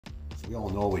We all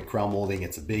know with crown molding,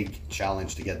 it's a big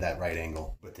challenge to get that right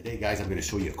angle. But today, guys, I'm gonna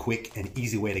show you a quick and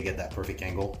easy way to get that perfect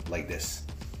angle like this.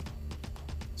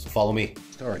 So follow me.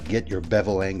 Start, get your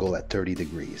bevel angle at 30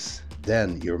 degrees.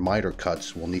 Then your miter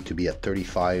cuts will need to be at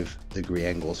 35-degree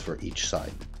angles for each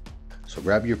side. So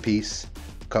grab your piece,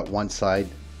 cut one side,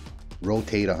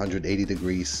 rotate 180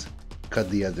 degrees, cut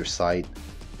the other side,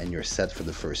 and you're set for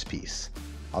the first piece.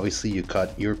 Obviously, you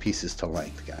cut your pieces to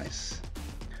length, guys.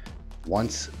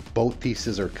 Once both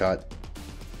pieces are cut,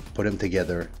 put them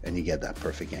together and you get that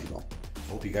perfect angle.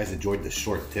 Hope you guys enjoyed this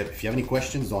short tip. If you have any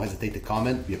questions, don't hesitate to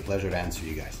comment. It'll be a pleasure to answer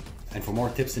you guys. And for more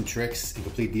tips and tricks and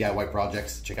complete DIY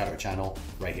projects, check out our channel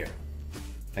right here.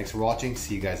 Thanks for watching.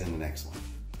 See you guys in the next one.